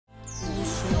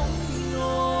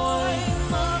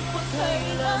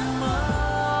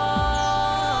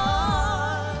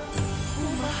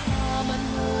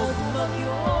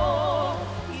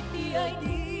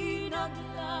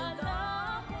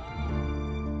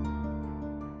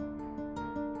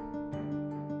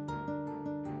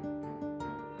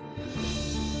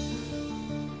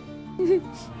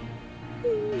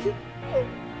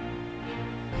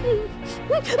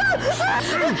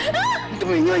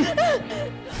Tumingay!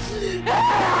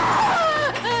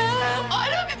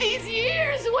 All of these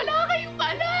years, wala kayong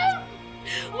alam!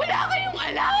 Wala kayong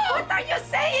alam! What are you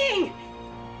saying?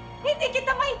 Hindi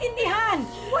kita maintindihan.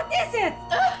 What is it?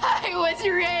 I was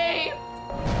raped!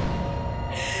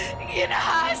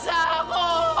 Ginahasa ako!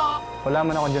 Wala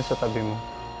man ako dyan sa tabi mo.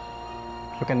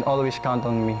 You can always count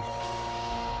on me.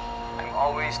 I'm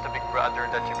always the big brother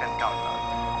that you can count on.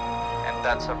 And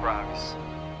that's a promise.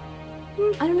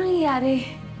 Ano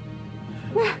nangyayari?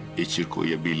 It's your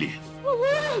Kuya Billy.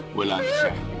 Wala na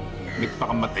siya.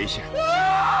 Nagpakamatay siya.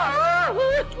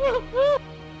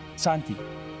 Santi.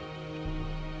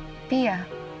 Pia.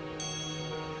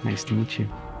 Nice to meet you.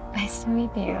 Nice to meet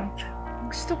you.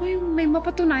 Gusto ko yung may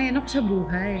mapatunayan ako sa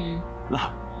buhay.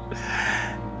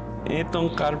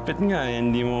 Itong carpet nga,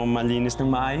 hindi mo malinis ng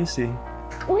maayos eh.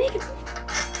 Uy!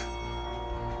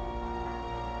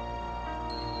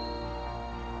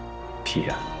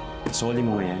 Pia, soli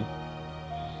mo nga yan.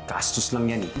 Gastos lang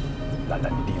yan eh.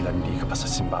 Lalandi-landi ka pa sa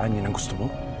simbahan, yan ang gusto mo?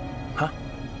 Ha?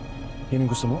 Yan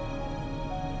ang gusto mo?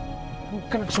 Huwag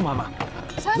ka nang sumama.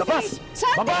 Santi! Labas!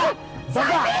 Santi! Baba!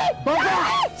 Baba! Baba!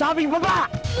 Sabing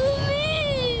baba!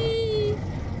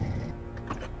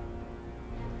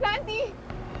 Santi!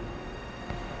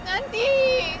 Santi!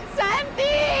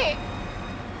 Santi!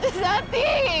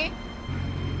 Santi!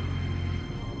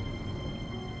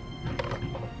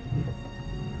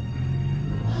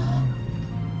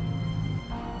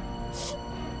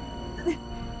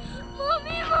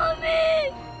 Mommy!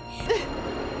 Mommy!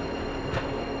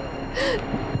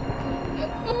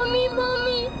 Mommy!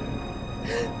 Mommy!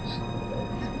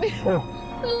 Oh,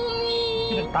 Mommy!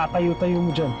 pinagtatayo-tayo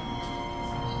mo dyan.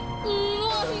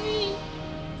 Mommy!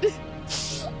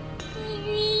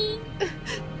 Mommy!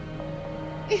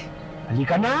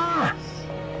 Halika na!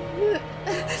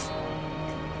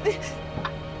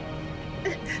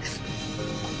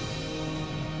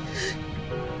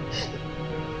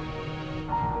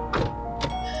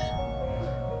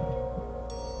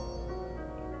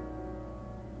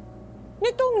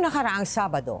 Nitong nakaraang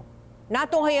Sabado,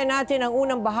 natunghayan natin ang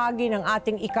unang bahagi ng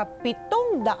ating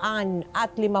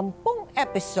ika-750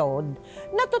 episode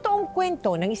na totoong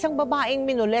kwento ng isang babaeng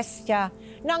minolestya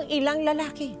ng ilang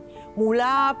lalaki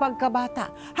mula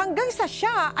pagkabata hanggang sa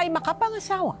siya ay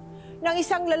makapangasawa ng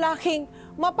isang lalaking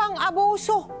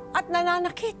mapang-abuso at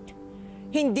nananakit.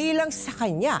 Hindi lang sa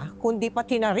kanya, kundi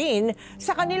pati na rin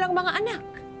sa kanilang mga anak.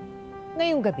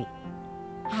 Ngayong gabi,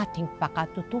 ating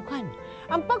pakatutukan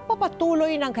ang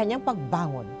pagpapatuloy ng kanyang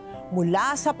pagbangon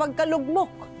mula sa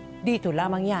pagkalugmok. Dito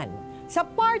lamang yan sa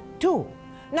part 2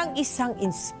 ng isang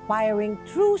inspiring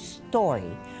true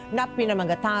story na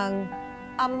pinamagatang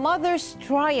A Mother's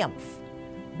Triumph,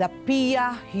 the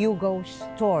Pia Hugo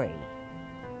Story.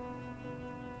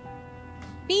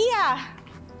 Pia!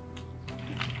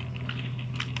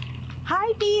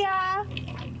 Hi, Pia!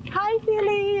 Hi,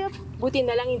 Philip! Buti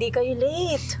na lang hindi kayo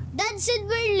late. Dad said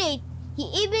we're late. He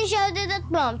even shouted at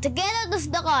Mom to get out of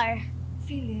the car.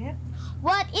 Philip?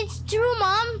 What? It's true,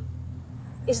 Mom.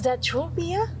 Is that true,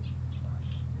 Pia?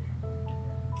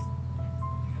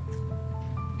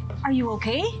 Are you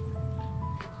okay?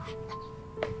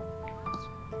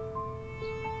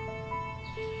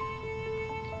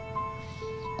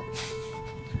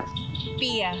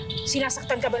 Pia,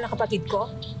 sinasaktan ka ba ng kapatid ko?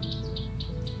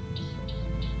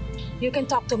 You can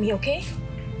talk to me, okay?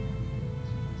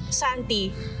 Santi,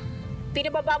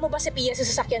 pinababa mo ba si Pia sa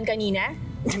sasakyan kanina?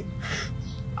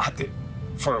 Ate,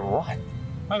 for what?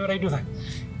 Why would I do that?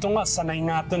 Ito nga, sanay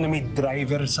nga ito na may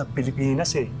driver sa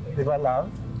Pilipinas eh. Di ba, love?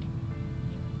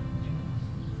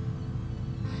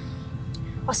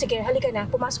 O sige, halika na.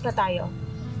 Pumasok na tayo.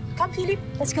 Come, Philip.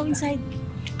 Let's go inside.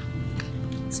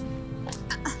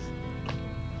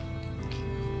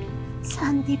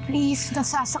 Santi, please.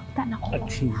 Nasasaktan ako. At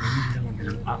hindi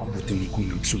lang aabutin kung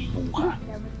nagsumbong ka.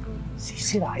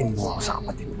 Sisirain mo ako sa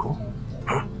kapatid ko?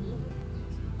 Ha?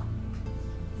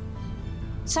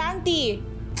 Santi!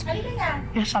 Halika na.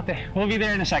 Yes, ate. We'll be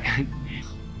there in a second.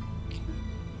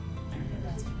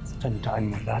 Tandaan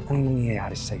mo, lahat ng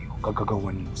nangyayari sa'yo,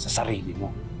 gagagawan mo sa sarili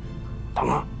mo.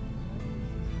 Tama?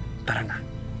 Tara na.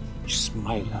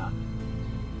 Smile, ha?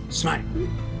 Smile!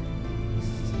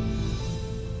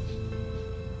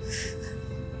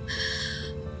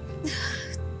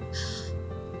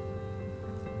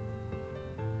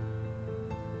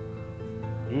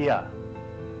 Pia.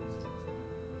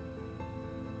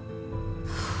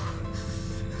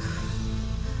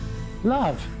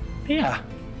 Love! Pia!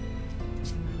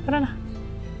 Tara na.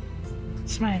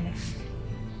 Smile.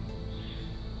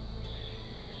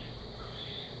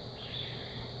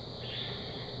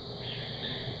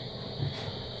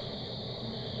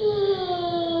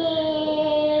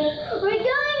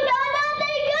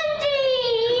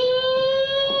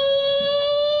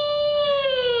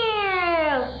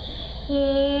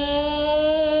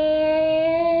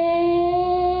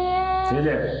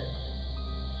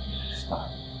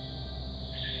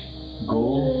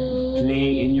 Go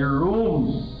play in your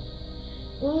room.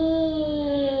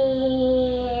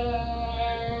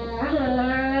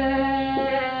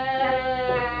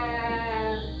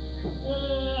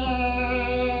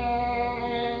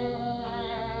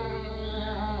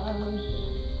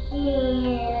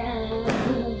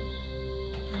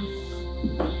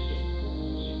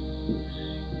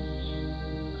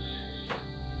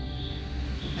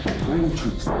 Why don't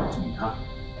you listen to me, huh?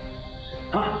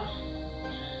 Huh?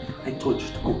 I told you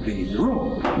to go play in your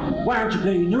room. Why aren't you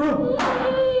playing in your room?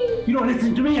 You don't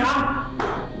listen to me, huh?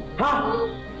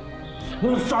 Huh?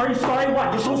 No, sorry,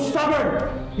 what? You're so stubborn.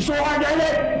 You're so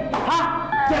hard-headed. Huh?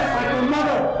 Just like your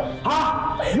mother. Huh?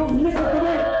 You don't listen to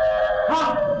me.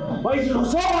 Huh? Why is you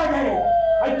so hard-headed?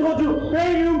 I told you,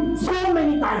 play in your room so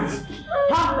many times.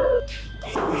 Huh?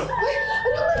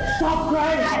 Stop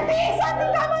crying! Ate! Sabi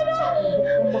tama na! Huwag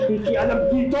kang makikialam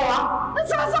dito, ha?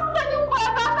 Nasasaktan yung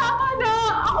bata! Tama na!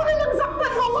 Ako na lang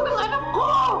saktan mo! Wag ang anak ko!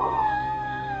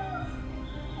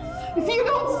 If you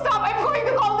don't stop, I'm going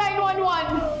to call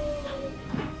 911!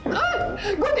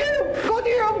 Go to your room! Go to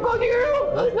your room! Go to your room!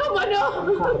 Tama na!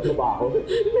 Sakit mo ba ako?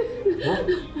 Ha?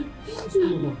 Gusto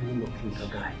mo na hulog yung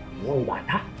kagaya mo ang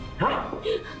bata? Ha?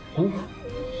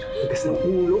 Tigas ng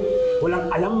ulo, walang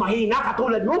alam, mahina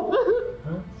katulad mo!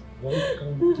 Ha? Huwag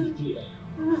kang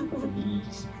makikialam sa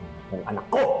iniisip ng anak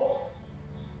ko!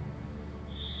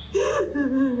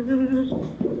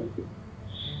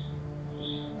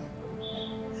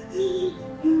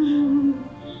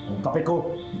 Ang kape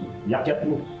ko, yakyat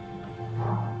mo.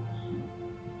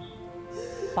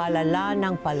 Palala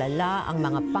ng palala ang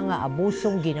mga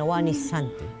pang-aabusong ginawa ni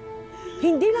Santi.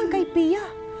 Hindi lang kay Pia,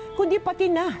 kundi pati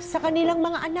na sa kanilang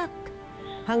mga anak.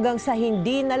 Hanggang sa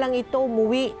hindi na lang ito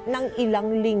umuwi ng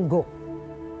ilang linggo.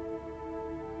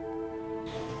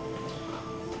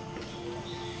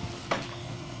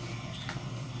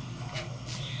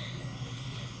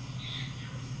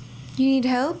 You need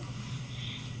help?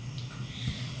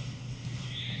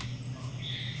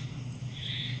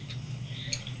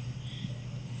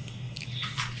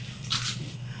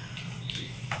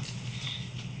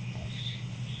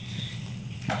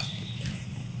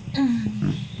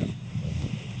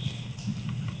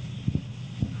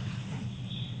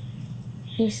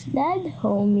 Is Dad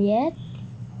home yet?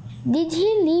 Did he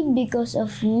leave because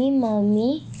of me,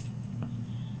 Mommy?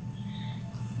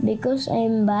 Because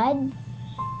I'm bad?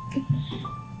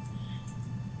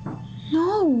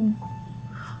 No.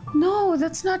 No,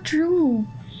 that's not true.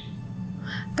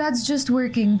 Dad's just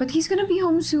working, but he's gonna be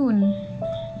home soon.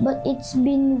 But it's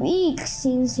been weeks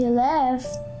since he left.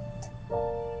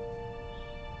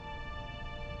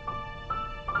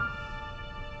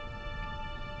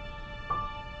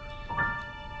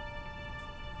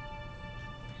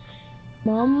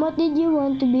 Mom, what did you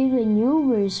want to be when you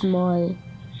were small?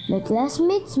 My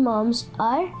classmates' moms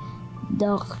are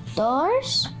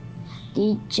doctors,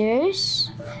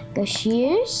 teachers,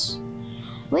 cashiers,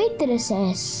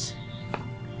 waitresses.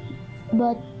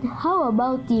 But how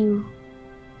about you?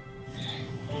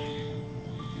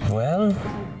 Well,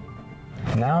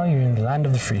 now you're in the land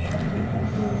of the free.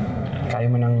 Kaya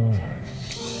mo nang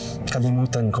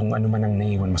kalimutan kung ano man ang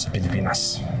naiwan mo sa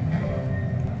Pilipinas.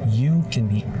 You can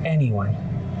be anyone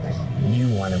you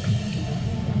want to be.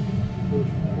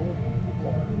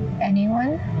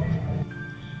 Anyone?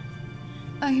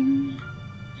 I'm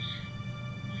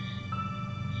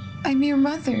your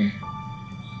mother.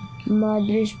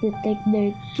 Mothers protect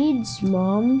their kids,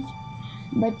 Mom.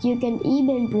 But you can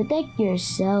even protect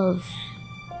yourself.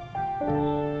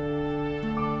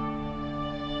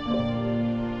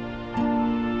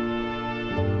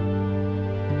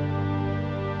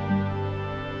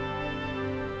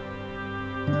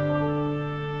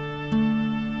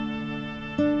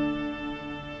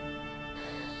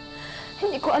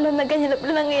 Hindi ko alam na ganyan na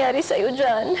pala nangyayari sa'yo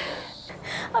dyan.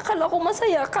 Akala ko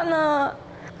masaya ka na.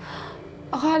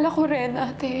 Akala ko rin,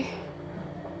 ate.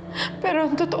 Pero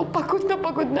ang totoo, pagod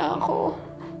na ako.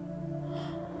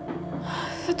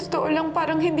 Sa totoo lang,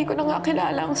 parang hindi ko na nga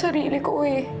kilala ang sarili ko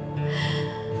eh.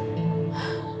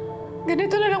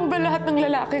 Ganito na lang ba lahat ng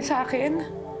lalaki sa akin?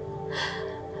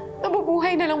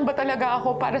 Nabubuhay na lang ba talaga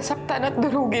ako para saktan at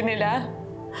durugin nila?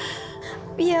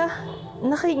 Pia,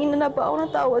 nakahingi na ba ako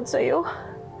ng tawad sa'yo?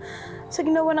 Sa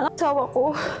ginawa ng asawa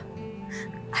ko.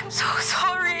 I'm so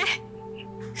sorry.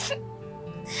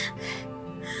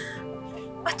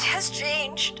 But he has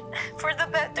changed for the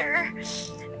better.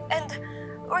 And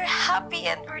we're happy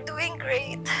and we're doing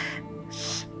great.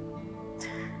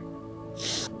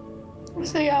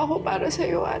 Masaya ako para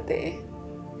sa'yo, ate.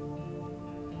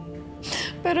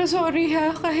 Pero sorry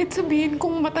ha, kahit sabihin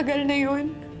kong matagal na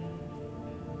yun.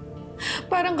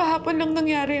 parang kahapon lang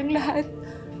nangyari ang lahat.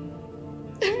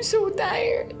 I'm so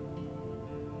tired.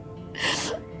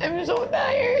 I'm so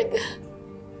tired.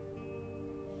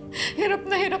 Hirap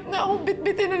na akong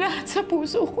bitbitin na lahat sa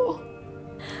puso ko.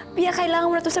 Pia, kailangan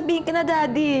mo na to sabihin kina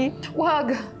Daddy.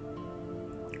 Wag.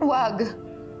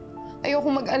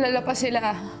 Ayokong mag-alala pa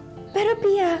sila. Pero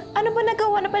Pia, ano ba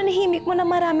nagawa na panahimik mo na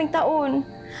maraming taon?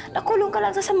 Nakulong ka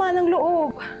lang sa sama ng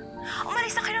loob.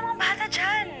 Umalis na kayo ng mga bata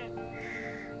dyan.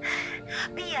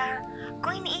 Pia,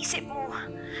 kung iniisip mo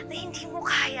na hindi mo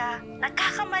kaya,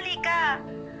 nagkakamali ka.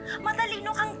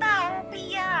 Matalino kang tao,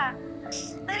 Pia.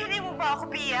 Narinig mo ba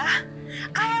ako, Pia?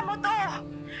 Kaya mo to.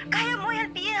 Kaya mo yan,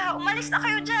 Pia. Umalis na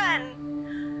kayo dyan.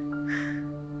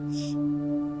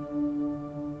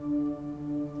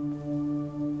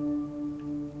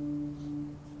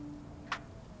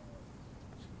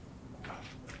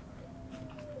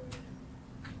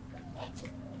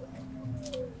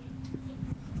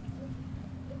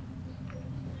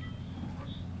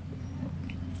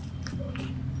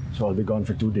 So I'll be gone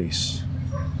for 2 days.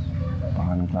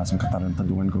 Baka anong klaseng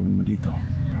katarantaduhan gawin mo dito.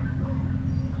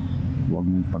 Huwag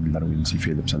mong paglaruin si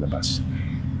Philip sa labas.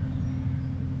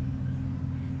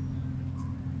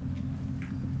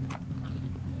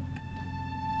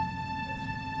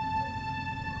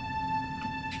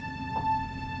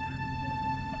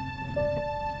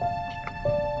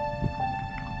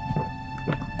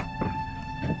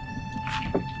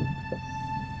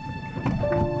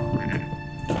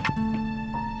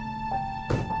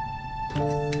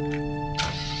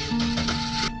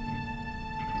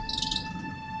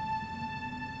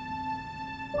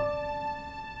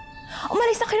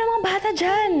 Umalis na kayo ng mga bata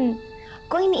dyan.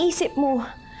 Kung iniisip mo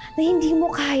na hindi mo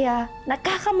kaya,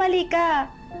 nagkakamali ka.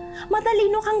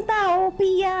 Matalino kang tao,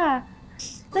 Pia.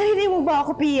 Narinig mo ba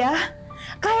ako, Pia?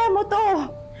 Kaya mo to.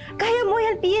 Kaya mo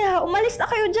yan, Pia. Umalis na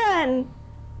kayo dyan.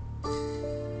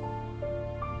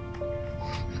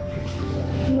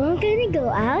 Mom, can we go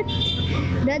out?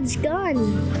 Dad's gone.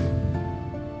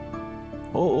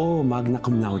 Oo, magna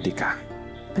cum laude ka.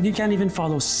 But you can't even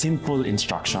follow simple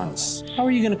instructions. How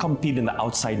are you gonna compete in the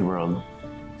outside world?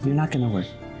 You're not gonna work.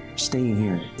 Staying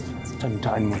here.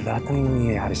 Tandaan mo, lahat ng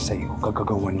nangyayari sa'yo,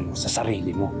 gagagawan mo sa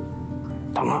sarili mo.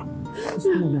 Tama.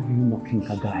 Gusto mo na lumaking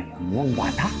kagaya mo, ang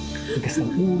bata? Tigas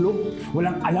ng ulo,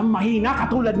 walang alam, mahina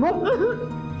katulad mo.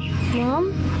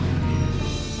 Mom?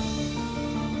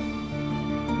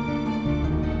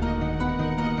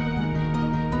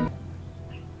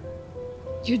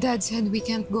 Your dad said we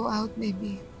can't go out,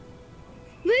 baby.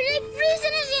 We're like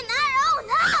prisoners in our own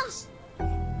house!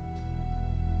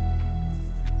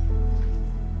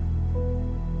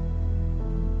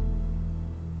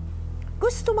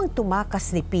 Gusto mang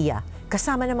tumakas ni Pia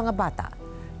kasama ng mga bata.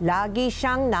 Lagi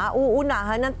siyang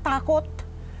nauunahan ng takot.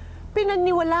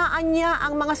 Pinaniwalaan niya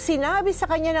ang mga sinabi sa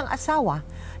kanya ng asawa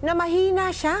na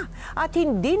mahina siya at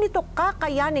hindi nito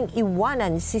kakayaning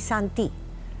iwanan si Santi.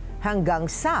 Hanggang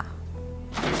sa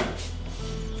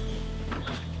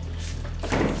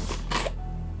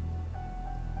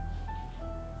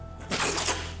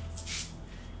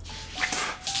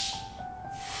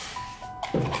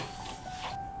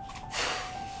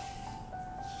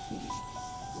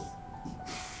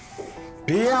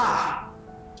Pia!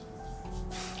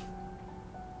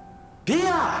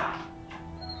 Pia!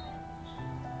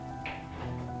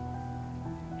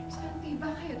 Santi,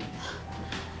 bakit?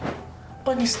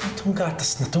 Panis na itong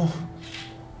gatas na to.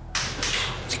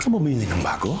 Hindi ka bumili ng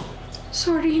bago?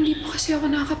 Sorry, hindi pa kasi ako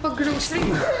nakakapag-grocery.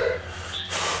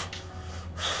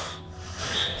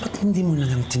 Ba't hindi mo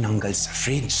na lang tinanggal sa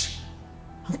fridge?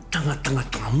 Ang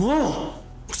tanga-tanga-tanga mo!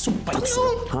 Gusto mo palis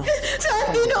mo, ha?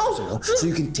 Santi, no! So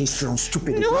you can taste your own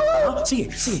stupidity. No! Ha?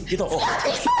 Sige, ito. Oh.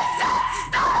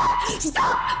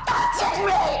 Stop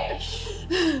touching me!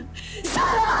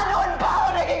 Sana nga noon pa ako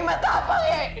naging matapang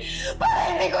eh! Para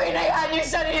hindi ko inayaan yung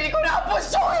sarili ko na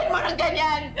apusuhin mo ng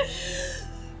ganyan!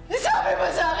 Sabi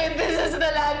mo sa akin, this is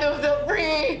the land of the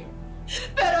free!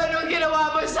 Pero anong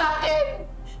ginawa mo sa akin?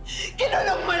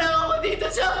 Kinulong mo lang ako dito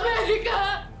sa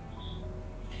Amerika!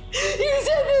 You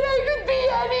said that I could be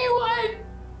anyone!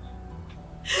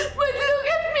 But look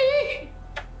at me!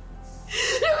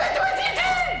 Look at what you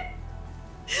did!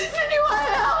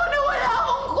 Naniwala ako na wala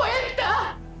akong kwenta!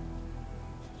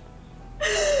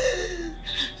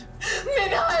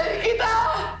 Minahal kita!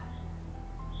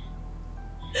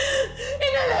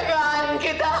 Inalagaan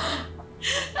kita!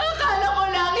 Akala ko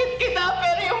langit kita,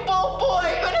 pero yung buong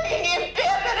buhay ko naging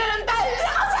impyerno na ng dahil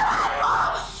sa kasamaan mo!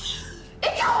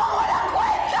 Ikaw ang walang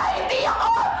kwenta, hindi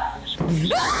ako!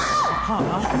 Ah!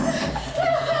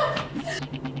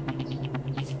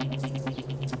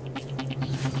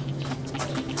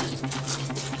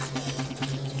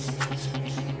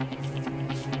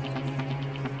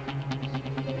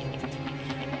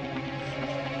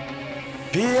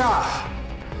 Pia!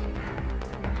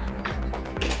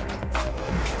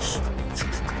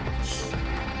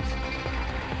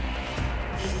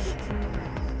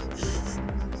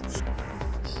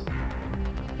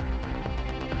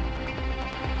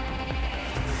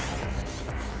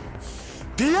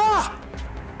 Pia!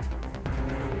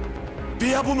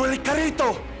 Pia, bumalik ka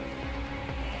rito!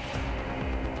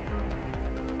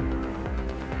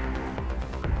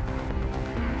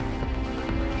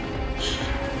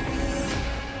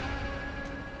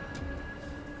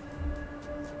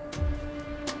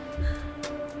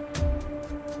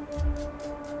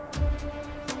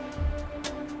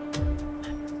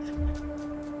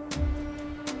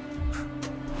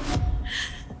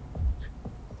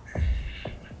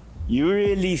 You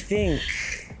really think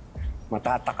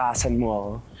matatakasan mo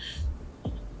ako?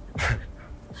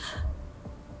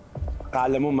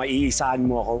 Akala mo maiisaan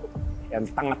mo ako? Yan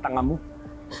tanga-tanga mo.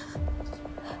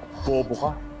 Bobo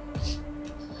ka.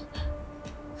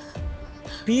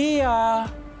 Pia!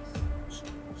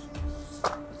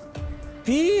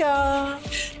 Pia!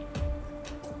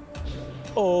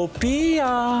 Oh,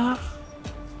 Pia!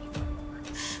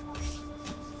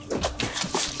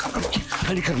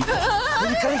 Halika rito!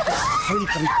 Halika rito!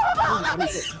 Halika rito! Halika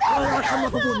rito! Wala ka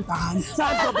mapupuntahan!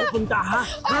 Saan ka pupunta, ha?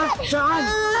 Ha? Saan?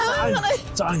 Saan?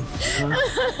 Saan? Ha?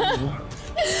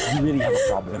 You really have a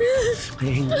problem.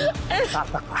 Kaya hindi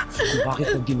tataka kung bakit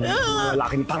mo ginawa ng mga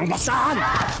lalaking parang basahan!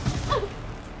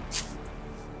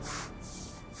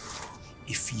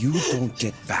 If you don't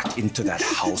get back into that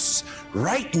house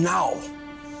right now,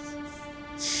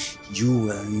 you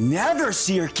will never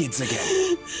see your kids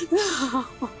again. No.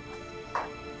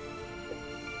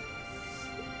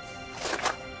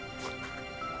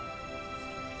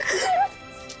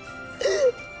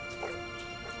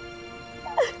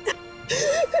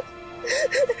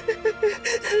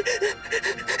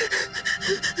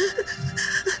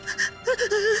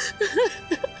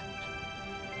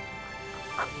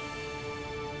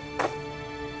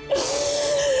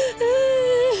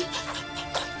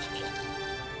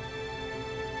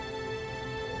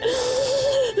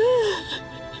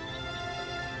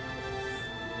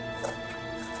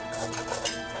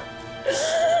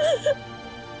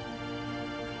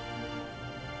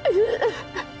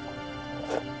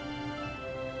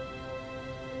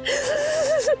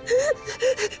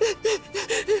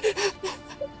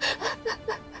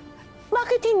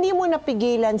 Bakit hindi mo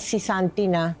napigilan si Santi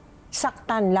na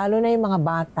saktan, lalo na yung mga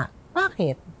bata?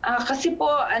 Bakit? Kasi po,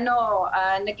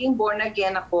 naging born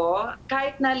again ako.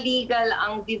 Kahit na legal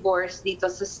ang divorce dito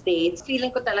sa States,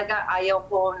 feeling ko talaga ayaw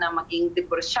ko na maging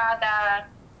divorsyada.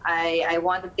 I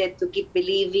wanted to keep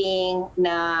believing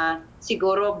na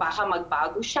siguro baka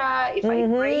magbago siya if I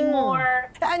pray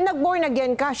more. Nag-born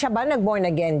again ka? Siya ba nag-born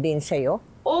again din sa'yo?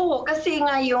 Oo, kasi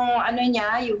nga yung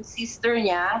yung sister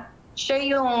niya, siya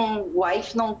yung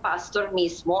wife ng pastor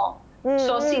mismo.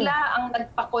 So sila ang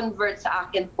nagpa-convert sa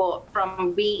akin po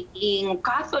from being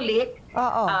Catholic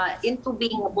into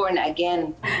being born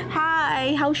again.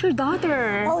 Hi, how's your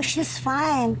daughter? Oh, she's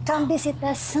fine. Come visit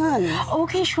us soon.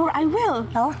 Okay, sure, I will.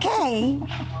 Okay.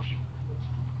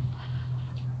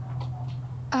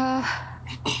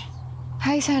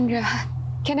 Hi, Sandra.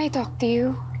 Can I talk to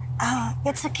you? Oh,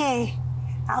 it's okay.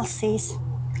 I'll see.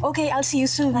 Okay, I'll see you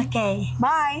soon. Okay.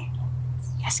 Bye.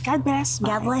 Yes, God bless.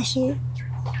 God bless you.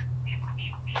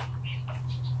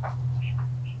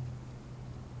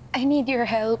 I need your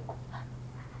help.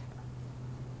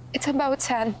 It's about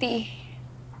Santi.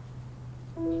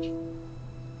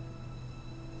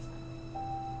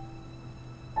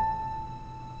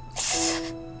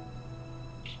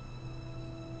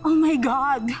 Oh my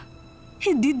God!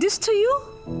 He did this to you?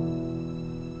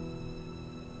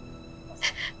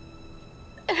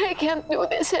 I can't do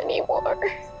this anymore.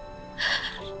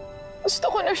 Gusto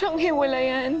ko na siyang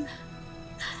hiwalayan.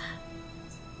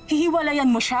 Hihiwalayan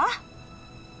mo siya?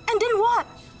 And then what?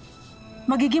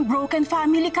 Magiging broken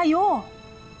family kayo.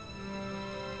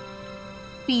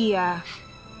 Pia,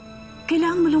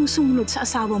 kailangan mo lang sumunod sa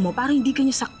asawa mo para hindi ka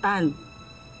niya saktan.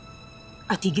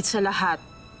 At higit sa lahat,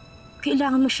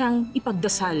 kailangan mo siyang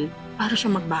ipagdasal para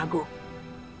siya magbago.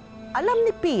 Alam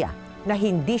ni Pia na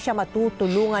hindi siya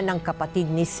matutulungan ng kapatid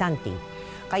ni Santi.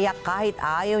 Kaya kahit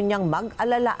ayaw niyang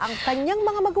mag-alala ang kanyang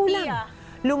mga magulang,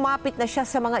 lumapit na siya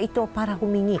sa mga ito para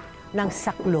humingi ng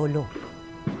saklolo.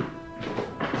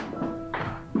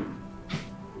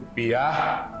 Pia?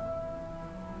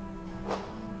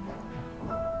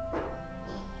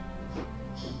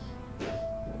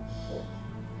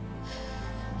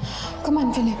 Come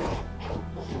on, Philip.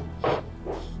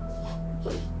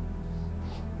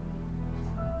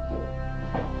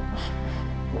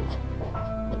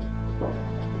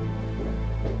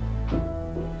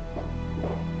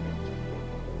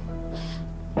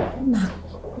 Anak,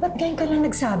 ba't ngayon ka lang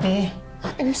nagsabi?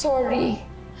 I'm sorry.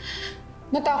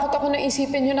 Natakot ako na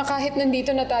isipin niyo na kahit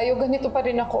nandito na tayo, ganito pa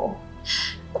rin ako.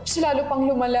 Tapos lalo pang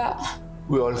lumala.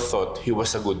 We all thought he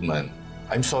was a good man.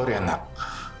 I'm sorry, anak.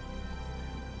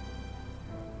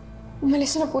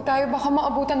 Umalis na po tayo, baka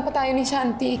maabutan pa tayo ni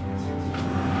Shanti.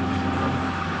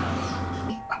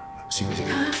 Sige,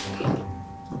 sige.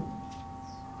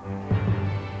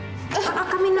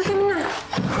 Kami na.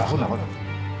 Ako na.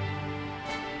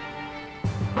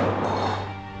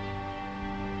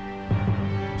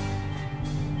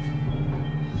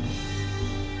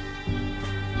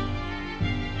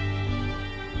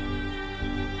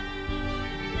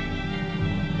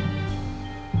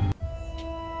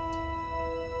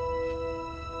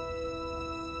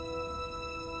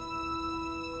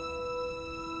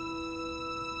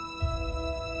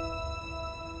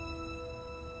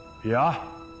 Pia?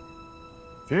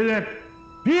 Philip!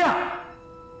 Pia!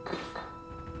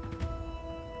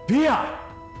 Pia!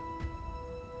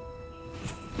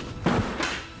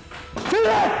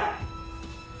 Philip!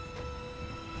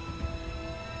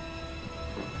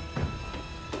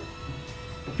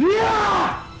 Pia!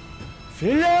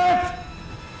 Philip!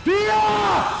 Pia!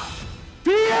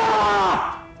 Pia!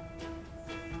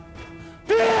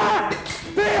 Pia!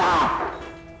 Pia!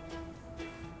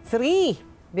 3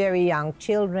 very young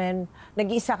children,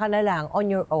 nag-iisa ka na lang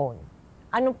on your own.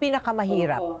 Anong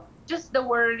pinakamahirap? Just the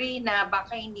worry na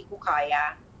baka hindi ko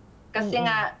kaya. Kasi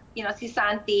nga, si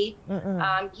Santi,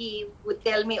 he would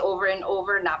tell me over and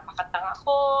over, napakatanga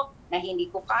ko, na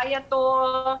hindi ko kaya to.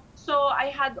 So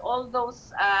I had all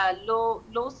those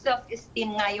low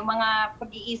self-esteem nga, yung mga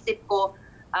pag-iisip ko,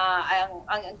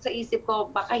 sa isip ko,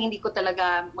 baka hindi ko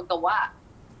talaga magawa.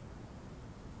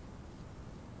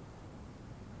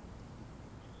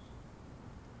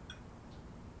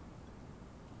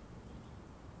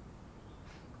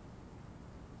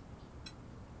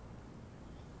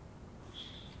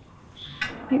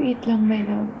 You eat lang, my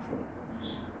love.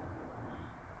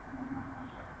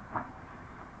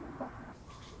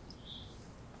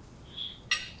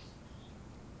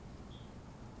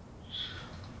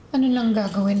 Ano lang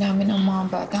gagawin namin ang mga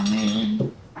bata ngayon?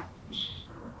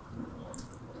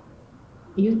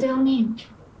 You tell me.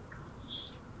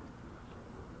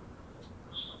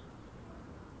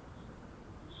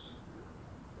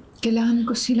 Kailangan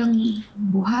ko silang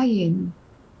buhayin.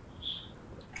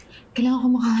 Kailangan ko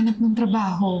makahanap ng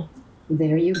trabaho.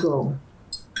 There you go.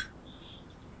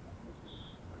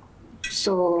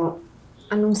 So,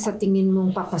 anong sa tingin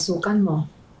mong papasukan mo?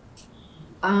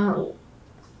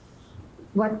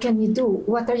 What can you do?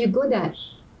 What are you good at?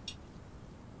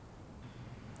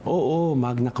 Oo,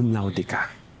 magna cum laude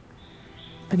ka.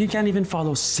 But you can't even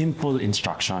follow simple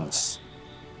instructions.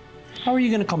 How are you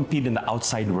gonna compete in the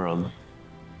outside world?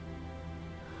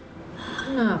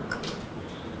 Anak.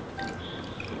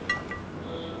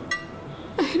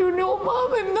 I don't know,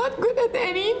 Mom. I'm not good at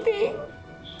anything.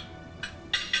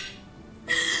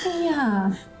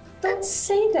 Pia, don't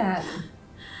say that.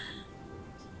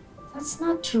 That's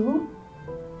not true.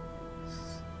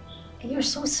 You're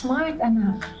so smart,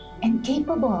 anak, and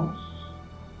capable.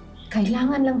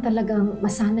 Kailangan lang talagang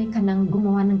masanay ka ng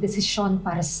gumawa ng desisyon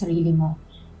para sa sarili mo.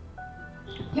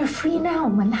 You're free now.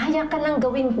 Malaya ka lang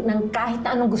gawin ng kahit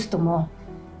anong gusto mo.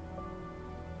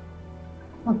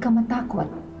 Huwag ka matakot.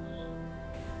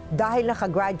 Dahil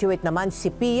nakagraduate naman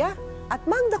si Pia at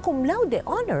magna cum laude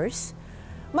honors,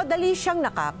 madali siyang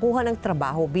nakakuha ng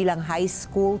trabaho bilang high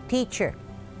school teacher.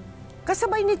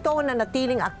 Kasabay nito na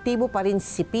natiling aktibo pa rin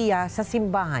si Pia sa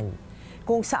simbahan,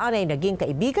 kung saan ay naging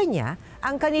kaibigan niya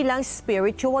ang kanilang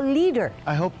spiritual leader.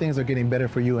 I hope things are getting better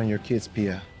for you and your kids,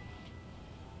 Pia.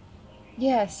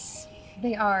 Yes,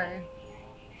 they are.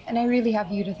 And I really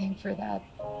have you to thank for that.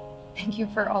 Thank you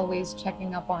for always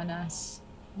checking up on us.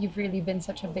 You've really been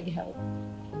such a big help.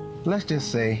 Let's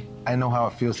just say I know how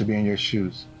it feels to be in your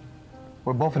shoes.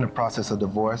 We're both in the process of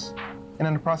divorce and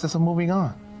in the process of moving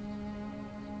on.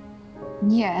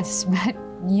 Yes, but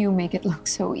you make it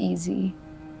look so easy.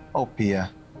 Oh,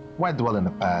 Pia, why dwell in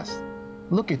the past?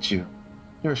 Look at you.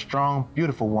 You're a strong,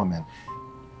 beautiful woman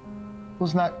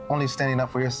who's not only standing up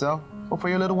for yourself, but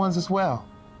for your little ones as well.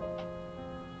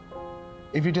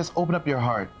 If you just open up your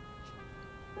heart,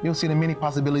 you'll see the many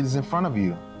possibilities in front of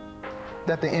you.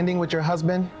 That the ending with your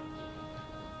husband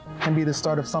can be the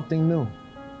start of something new.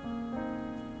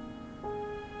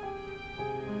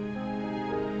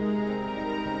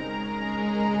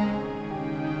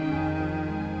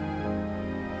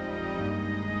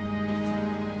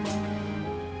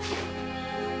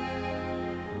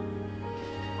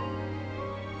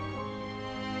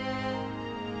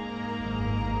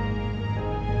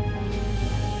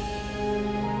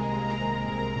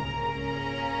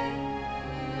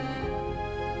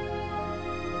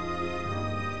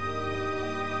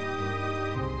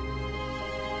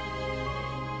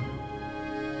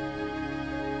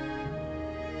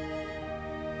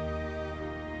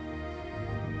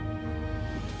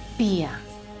 Pia,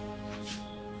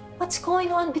 what's going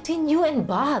on between you and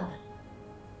Bob?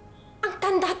 Ang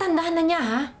tanda-tanda na niya,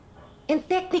 ha? And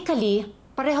technically,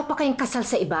 pareho pa kayong kasal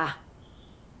sa iba.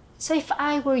 So if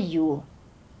I were you,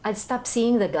 I'd stop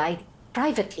seeing the guy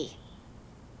privately.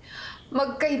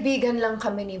 Magkaibigan lang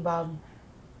kami ni Bob.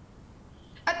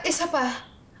 At isa pa,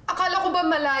 akala ko ba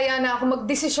malaya na ako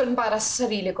magdesisyon para sa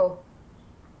sarili ko?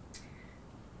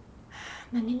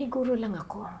 Naniniguro lang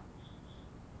ako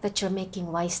that you're making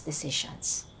wise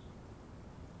decisions.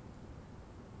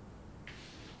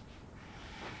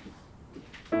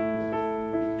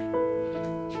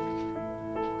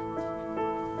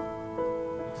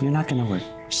 You're not gonna work.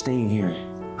 Staying here.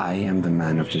 I am the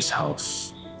man of this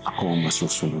house. Ako ang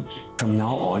masusunod. From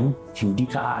now on, hindi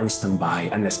ka aalis ng bahay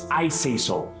unless I say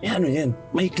so. Eh ano yan?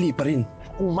 Maikli pa rin.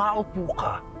 Kung maupo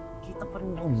ka, kita pa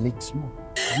rin ang legs mo.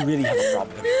 You really have a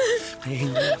problem. Kaya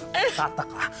hindi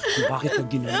nakakataka kung bakit ka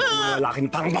ginamit ng mga lalaking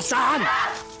parang basahan!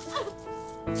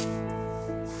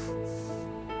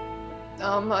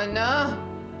 Tama na.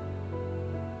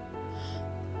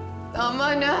 Tama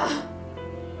na.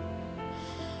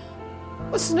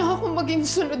 Mas na ako maging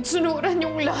sunod-sunuran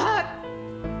yung lahat.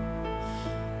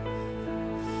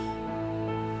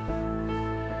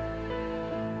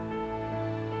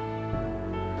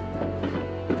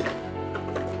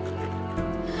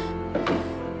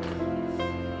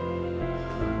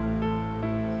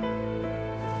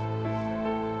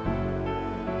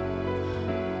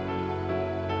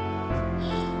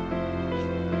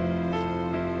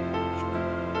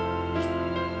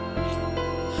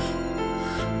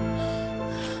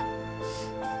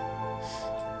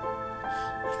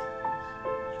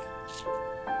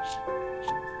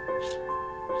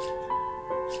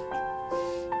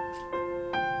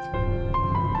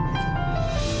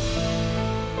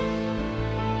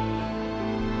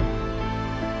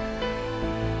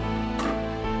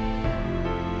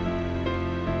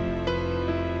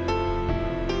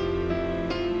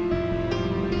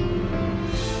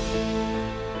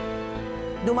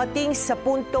 Dumating sa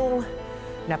puntong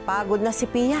napagod na si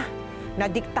Pia,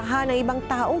 nadiktahan ng ibang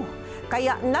tao,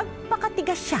 kaya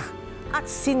nagpakatigas siya at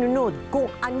sinunod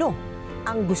kung ano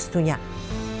ang gusto niya.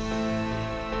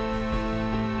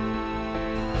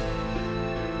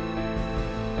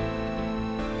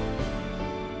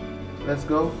 Let's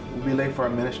go. We'll be late for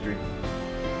our ministry.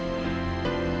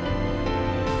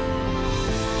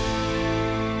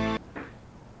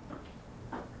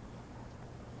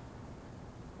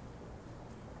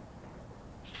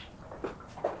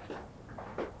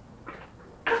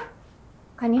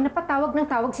 Kanina pa tawag ng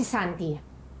tawag si Santi.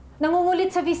 Nangungulit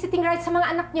sa visiting rights sa mga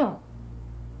anak niyo.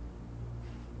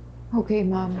 Okay,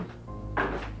 Mom.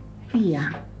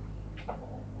 Pia,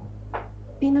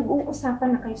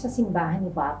 pinag-uusapan na kayo sa simbahan ni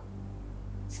Bob.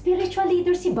 Spiritual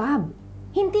leader si Bob.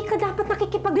 Hindi ka dapat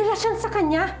nakikipagrelasyon sa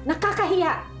kanya.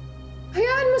 Nakakahiya.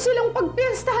 Hayaan mo silang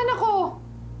pagpiestahan ako.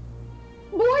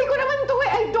 Buhay ko naman to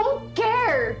eh. I don't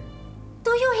care.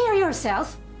 Do you hear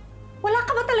yourself? Wala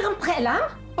ka ba talagang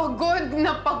pakialam?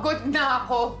 Pagod na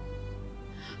ako.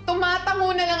 Tumatango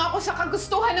na lang ako sa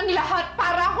kagustuhan ng lahat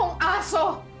para akong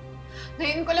aso.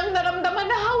 Ngayon ko lang naramdaman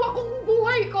na hawak kong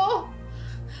buhay ko.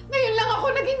 Ngayon lang ako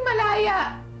naging malaya.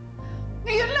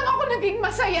 Ngayon lang ako naging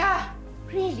masaya.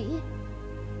 Really?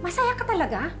 Masaya ka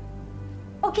talaga?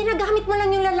 O ginagamit mo lang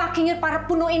yung lalaking yun para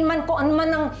punuin man kung ano man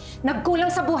ang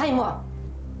nagkulang sa buhay mo?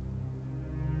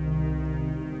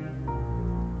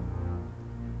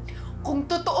 Kung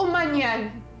totoo man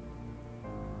yan,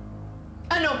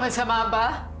 ano, masama ba?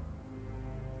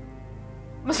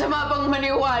 Masama bang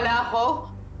maniwala ako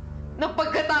na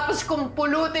pagkatapos kong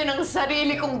pulutin ang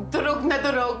sarili kong durog na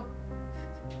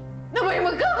may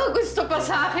magkakagusto pa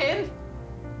sa akin?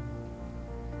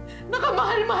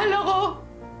 Nakamahal-mahal ako.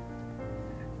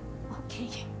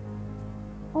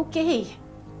 Okay.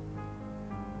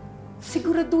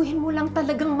 Siguraduhin mo lang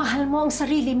talagang mahal mo ang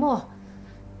sarili mo.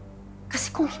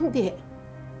 Kasi kung hindi,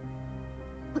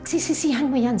 magsisisihan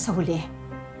mo yan sa huli.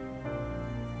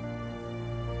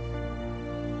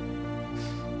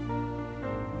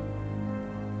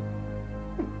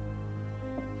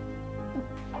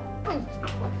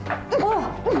 Oh!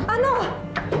 Ano?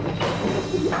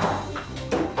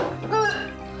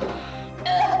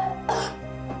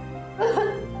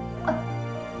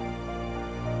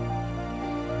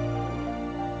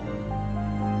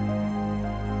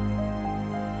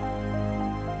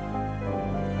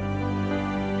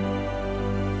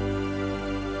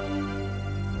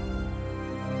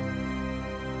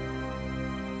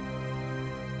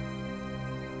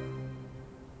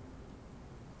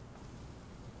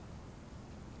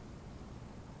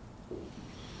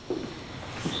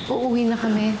 Uuwi na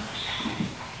kami.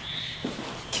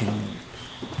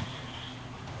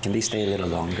 Can they stay a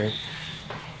little longer?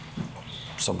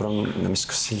 Sobrang namiss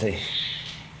ko sila eh.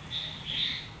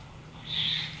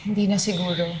 Hindi na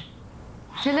siguro.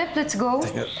 Philip, let's go.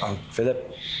 Philip,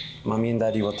 Mommy and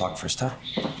Daddy will talk first, ha?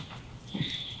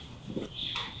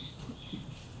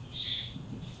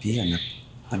 Pia,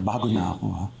 nagbago na ako,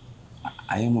 ha?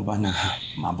 Ayaw mo ba na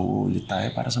mabuo ulit tayo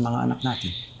para sa mga anak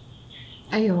natin?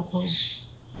 Ayoko.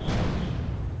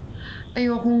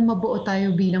 Ayokong mabuo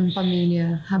tayo bilang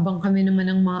pamilya habang kami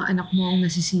naman ang mga anak mo ang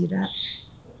nasisira.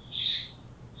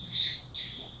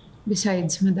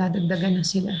 Besides, madadagdagan na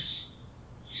sila.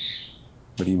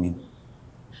 What do you mean?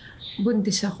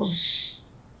 Buntis ako.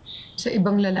 Sa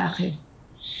ibang lalaki.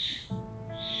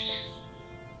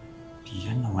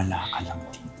 Pia, nawala ka lang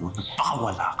dito.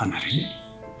 Nagpakawala ka na rin.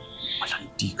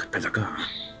 Malandi ka talaga.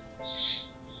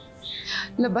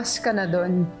 Labas ka na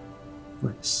doon.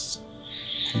 Pues,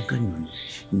 kung ganun,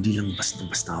 hindi lang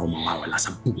basta-basta ako mawawala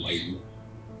sa buhay mo.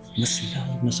 Mas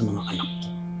lalo na sa mga anak ko.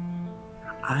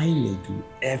 I will do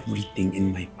everything in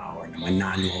my power na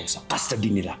manalo ako sa custody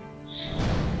nila.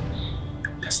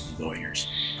 The best lawyers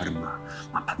para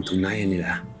mapatunayan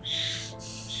nila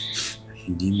na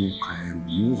hindi mo kaya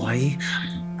buhay at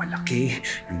magpalaki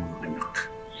ng mga anak.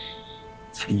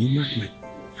 And you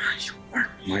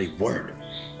mark my word.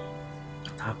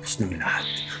 Tapos ng lahat,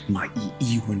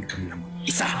 maiiwan kang na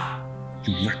mag-isa.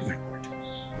 You mark my word.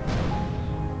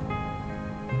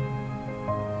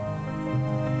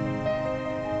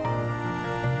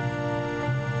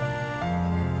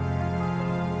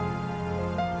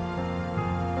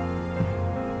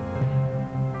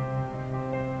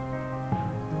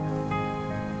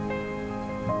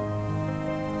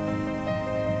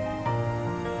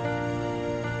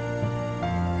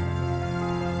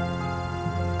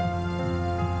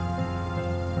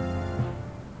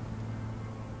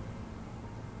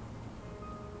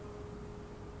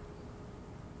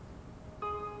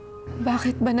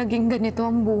 Bakit ba naging ganito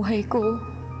ang buhay ko?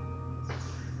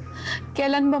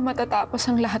 Kailan ba matatapos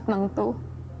ang lahat ng to?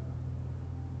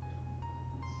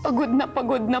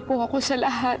 Pagod na po ako sa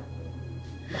lahat.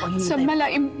 Sa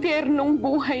malaimpyernong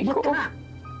buhay ko.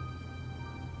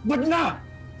 Wag na!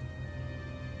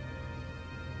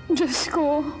 Diyos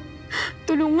ko,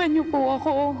 tulungan niyo po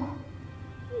ako.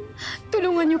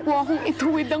 Tulungan niyo po akong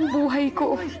ituwid ang buhay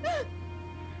ko.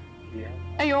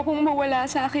 Ayokong mawala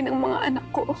sa akin ang mga anak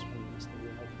ko.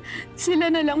 Sila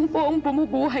na lang po ang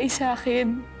bumubuhay sa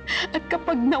akin. At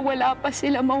kapag nawala pa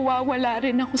sila, mawawala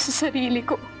rin ako sa sarili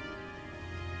ko.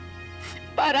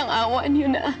 Parang awa niyo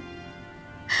na.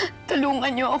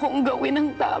 Tulungan niyo akong gawin ang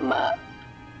tama.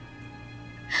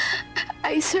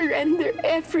 I surrender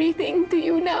everything to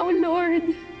you now,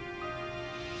 Lord.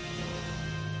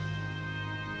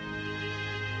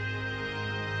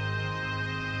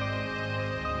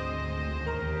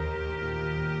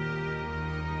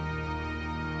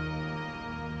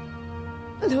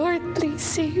 Lord, please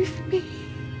save me.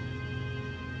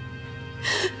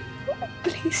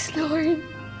 Please, Lord.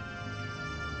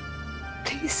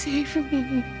 Please save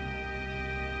me.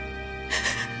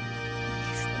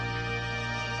 Please, Lord.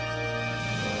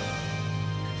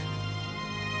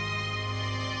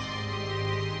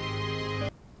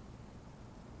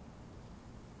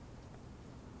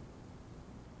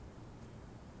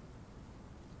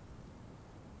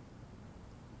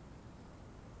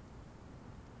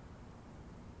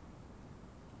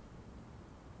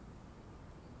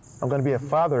 I'm going to be a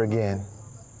father again.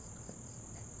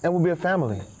 And we'll be a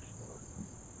family.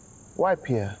 Why,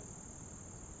 Pia?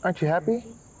 Aren't you happy?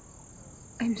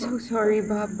 I'm so sorry,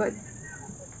 Bob, but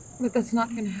that's not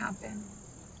gonna happen.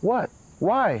 What?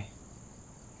 Why?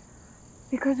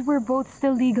 Because we're both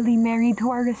still legally married to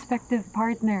our respective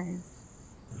partners.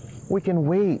 We can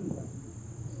wait.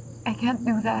 I can't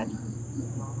do that.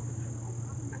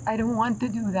 I don't want to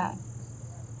do that.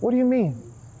 What do you mean?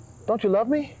 Don't you love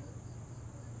me?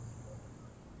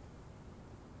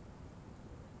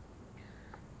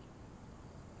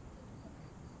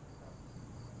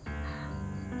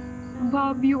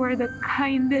 Bob, you are the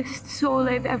kindest soul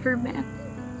I've ever met.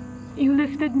 You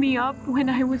lifted me up when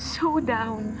I was so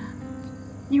down.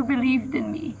 You believed in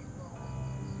me.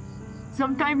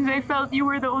 Sometimes I felt you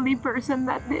were the only person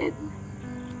that did.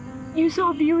 You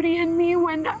saw beauty in me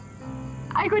when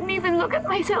I couldn't even look at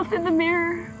myself in the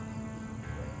mirror.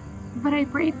 But I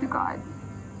prayed to God.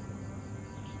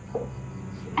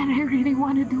 And I really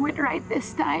want to do it right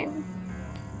this time.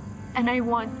 And I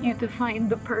want you to find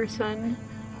the person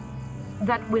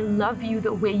that will love you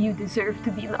the way you deserve to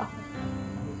be loved.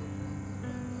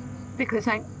 Because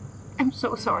I'm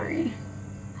so sorry.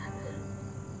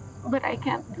 But I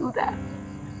can't do that.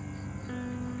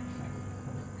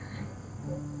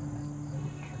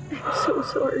 I'm so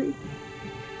sorry.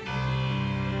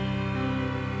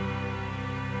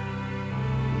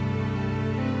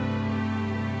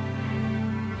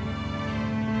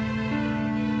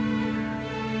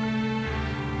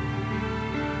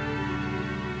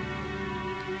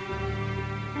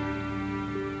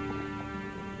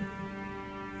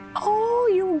 Oh,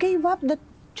 you gave up the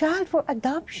child for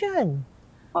adoption.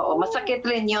 Oo, masakit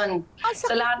rin yun.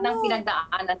 Sa lahat ng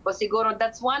pinagdaanan ko, siguro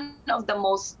that's one of the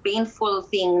most painful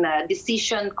thing na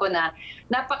decision ko na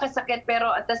napakasakit,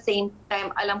 pero at the same time,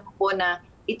 alam ko po na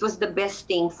it was the best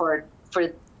thing for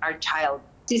our child.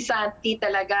 Si Santi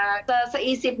talaga, sa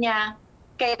isip niya,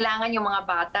 kailangan yung mga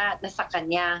bata na sa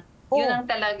kanya. Yun ang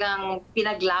talagang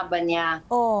pinaglaban niya.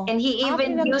 And he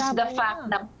even used the fact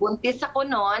na buntis ako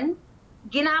noon,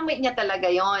 ginamit niya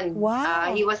talaga yon.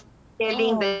 He was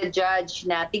telling the judge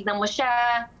na tignan mo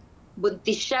siya,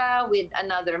 buntis siya with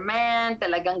another man,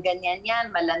 talagang ganyan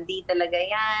yan, malandi talaga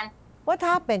yan. What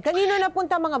happened? Kanino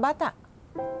napunta mga bata?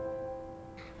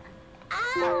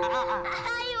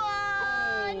 I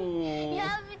won! You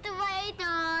have me to buy a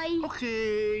toy.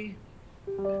 Okay.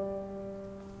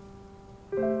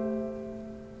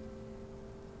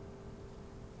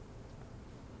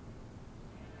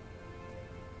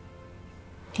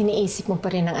 Iniisip mo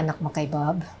pa rin ang anak mo kay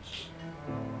Bob?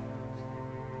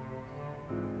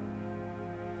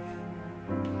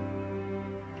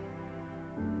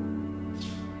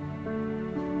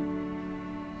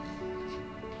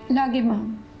 Lagi,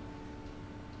 Ma'am.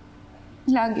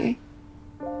 Lagi.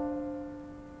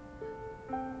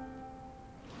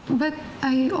 But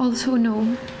I also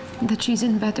know that she's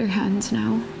in better hands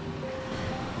now.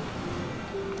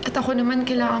 At ako naman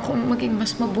kailangan kong maging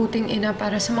mas mabuting ina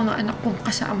para sa mga anak kong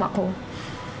kasama ko.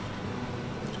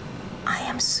 I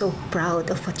am so proud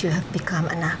of what you have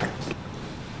become, anak.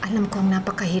 Alam ko ang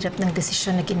napakahirap ng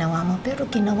desisyon na ginawa mo, pero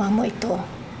ginawa mo ito.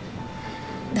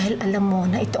 Dahil alam mo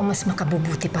na ito ang mas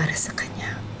makabubuti para sa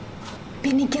kanya.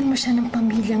 Binigyan mo siya ng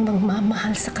pamilyang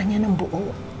magmamahal sa kanya ng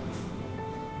buo.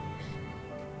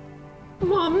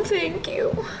 Mom, thank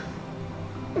you.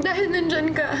 Dahil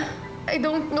nandyan ka, I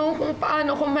don't know kung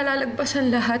paano ko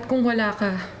malalagpasan lahat kung wala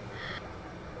ka.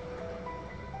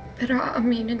 Pero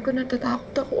aaminin ko,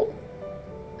 natatakot ako.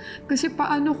 Kasi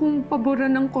paano kung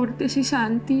paboran ng korte si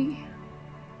Santi?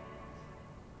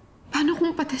 Paano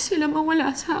kung pati sila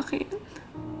mawala sa akin?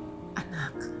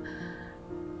 Anak,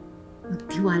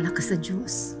 magtiwala ka sa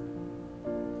Diyos.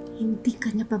 Hindi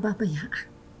ka niya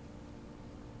pababayaan.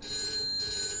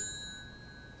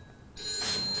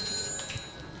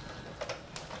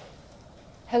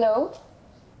 Hello?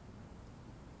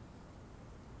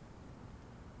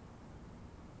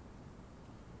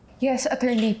 Yes,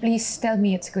 attorney, please tell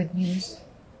me it's good news.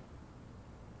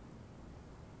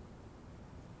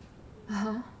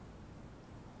 Uh-huh.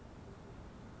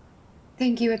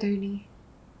 Thank you, attorney.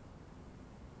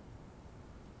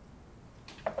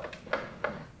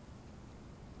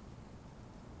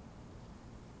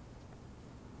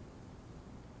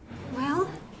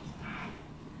 Well?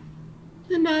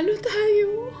 Nanalo tayo.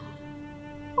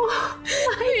 Oh,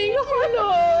 thank you,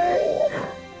 Lord.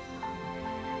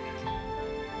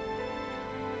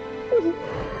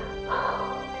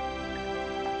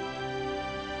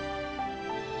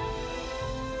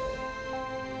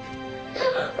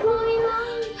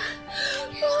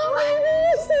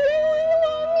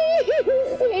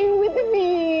 Stay with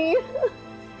me.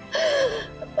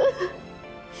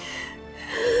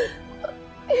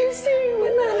 Stay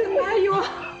with tayo.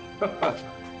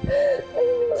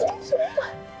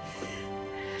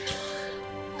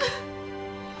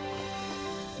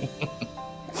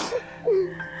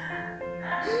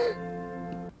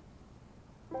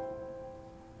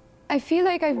 I feel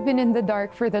like I've been in the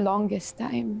dark for the longest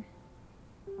time.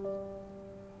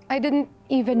 I didn't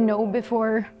even know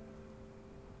before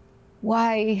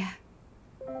why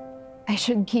I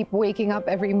should keep waking up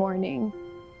every morning.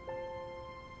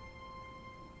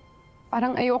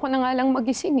 Parang ayoko na nga lang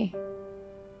magising eh.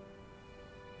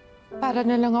 Para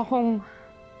na lang akong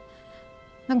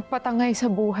nagpatangay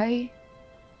sa buhay.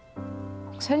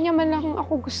 Saan niya man lang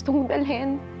ako gustong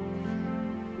dalhin.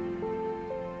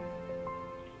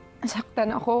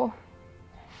 Nasaktan ako.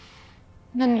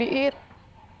 Nanliit.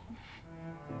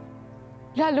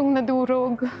 Lalong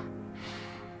nadurog.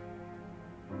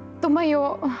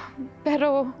 Tumayo,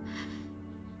 pero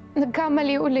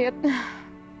nagkamali ulit.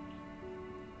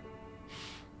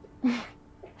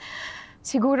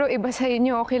 Siguro iba sa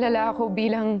inyo, kilala ako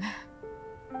bilang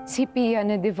si Pia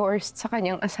na divorced sa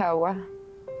kanyang asawa.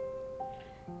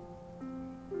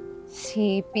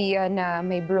 Si Pia na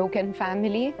may broken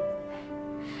family.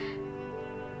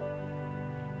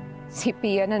 Si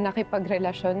Pia na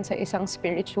nakipagrelasyon sa isang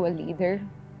spiritual leader.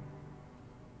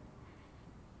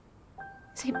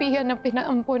 Si Pia na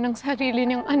pinaampo ng sarili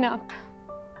niyang anak.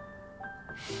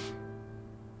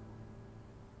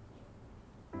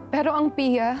 Pero ang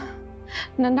Pia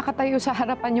na nakatayo sa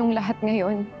harapan yung lahat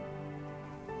ngayon.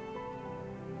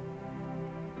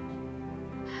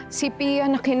 Si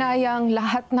Pia na kinaya ang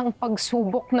lahat ng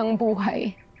pagsubok ng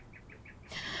buhay.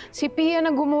 Si Pia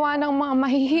na gumawa ng mga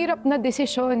mahihirap na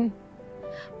desisyon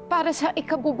para sa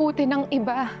ikabubuti ng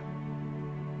iba.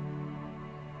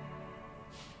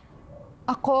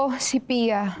 Ako, si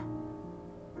Pia,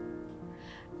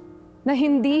 na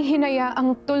hindi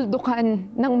hinayaang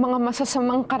tuldukan ng mga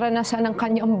masasamang karanasan ng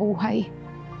kanyang buhay.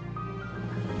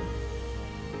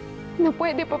 Na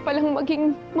pwede pa palang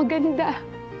maging maganda.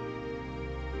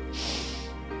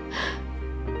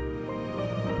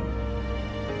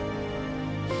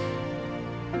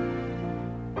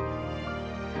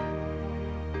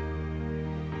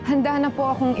 Handa na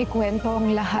po akong ikwento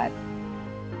ang lahat.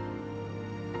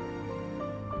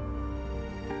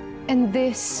 And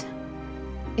this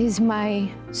is my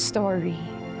story.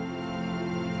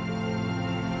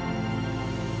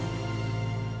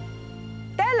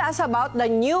 Tell us about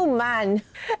the new man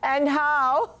and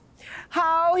how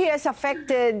he has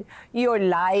affected your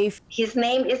life. His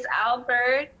name is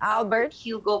Albert. Albert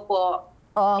Hugo po.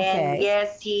 Okay. And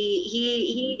yes,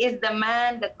 he is the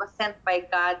man that was sent by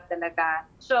God talaga.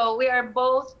 So we are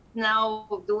both now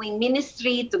doing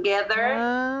ministry together.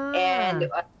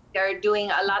 And they're doing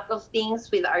a lot of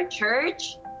things with our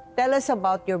church. Tell us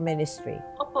about your ministry.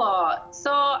 Opo.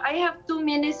 So I have two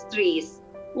ministries.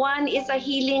 One is a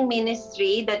healing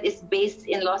ministry that is based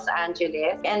in Los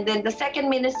Angeles. And then the second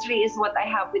ministry is what I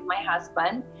have with my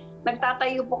husband.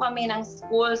 Nagtatayo po kami ng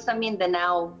school sa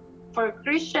Mindanao for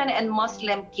Christian and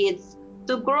Muslim kids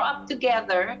to grow up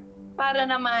together para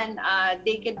naman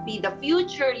they could be the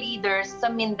future leaders sa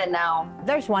Mindanao.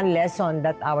 There's one lesson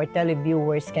that our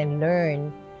televiewers can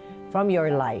learn from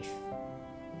your life.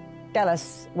 Tell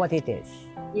us what it is.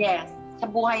 Yes,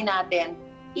 sa buhay natin.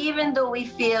 Even though we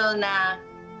feel na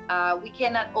we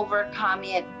cannot overcome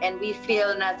it and we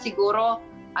feel na siguro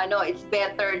it's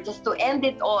better just to end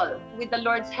it all. With the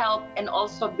Lord's help and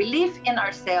also belief in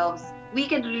ourselves, we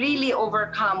can really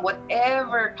overcome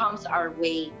whatever comes our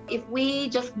way. If we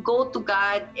just go to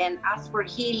God and ask for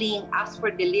healing, ask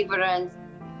for deliverance,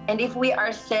 and if we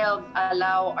ourselves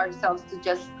allow ourselves to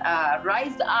just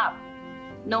rise up,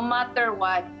 no matter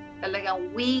what,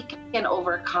 talagang we can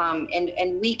overcome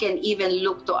and we can even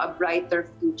look to a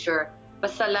brighter future.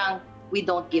 Basta lang, we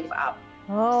don't give up.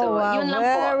 Oh, so, wow. yun lang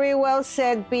Very po. well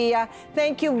said, Pia.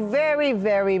 Thank you very,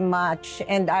 very much.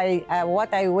 And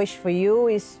what I wish for you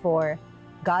is for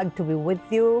God to be with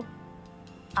you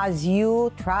as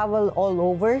you travel all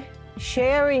over,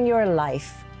 sharing your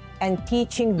life and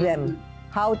teaching them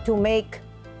how to make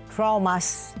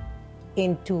traumas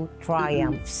into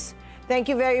triumphs. Thank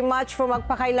you very much for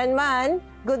Magpakailanman.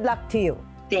 Good luck to you.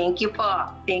 Thank you po.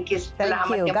 Thank you. Thank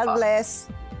you. God bless.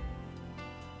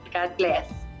 God bless.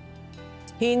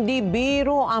 Hindi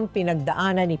biro ang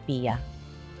pinagdaanan ni Pia.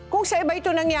 Kung sa iba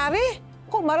ito nangyari,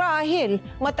 kung marahil,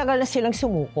 matagal na silang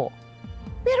sumuko.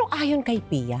 Pero ayon kay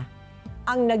Pia,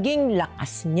 ang naging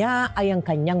lakas niya ay ang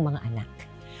kanyang mga anak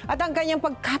at ang kanyang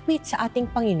pagkapit sa ating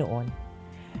Panginoon.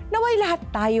 Naway lahat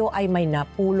tayo ay may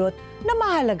napulot na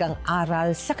mahalagang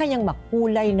aral sa kanyang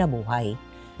makulay na buhay.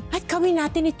 At gawin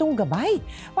natin itong gabay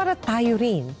para tayo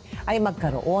rin ay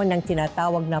magkaroon ng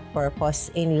tinatawag na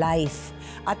purpose in life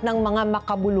at ng mga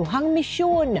makabuluhang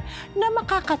misyon na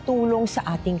makakatulong sa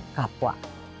ating kapwa.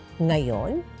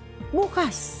 Ngayon,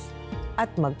 bukas,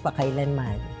 at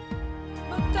magpakailanman.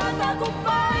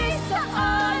 Magtatagumpay sa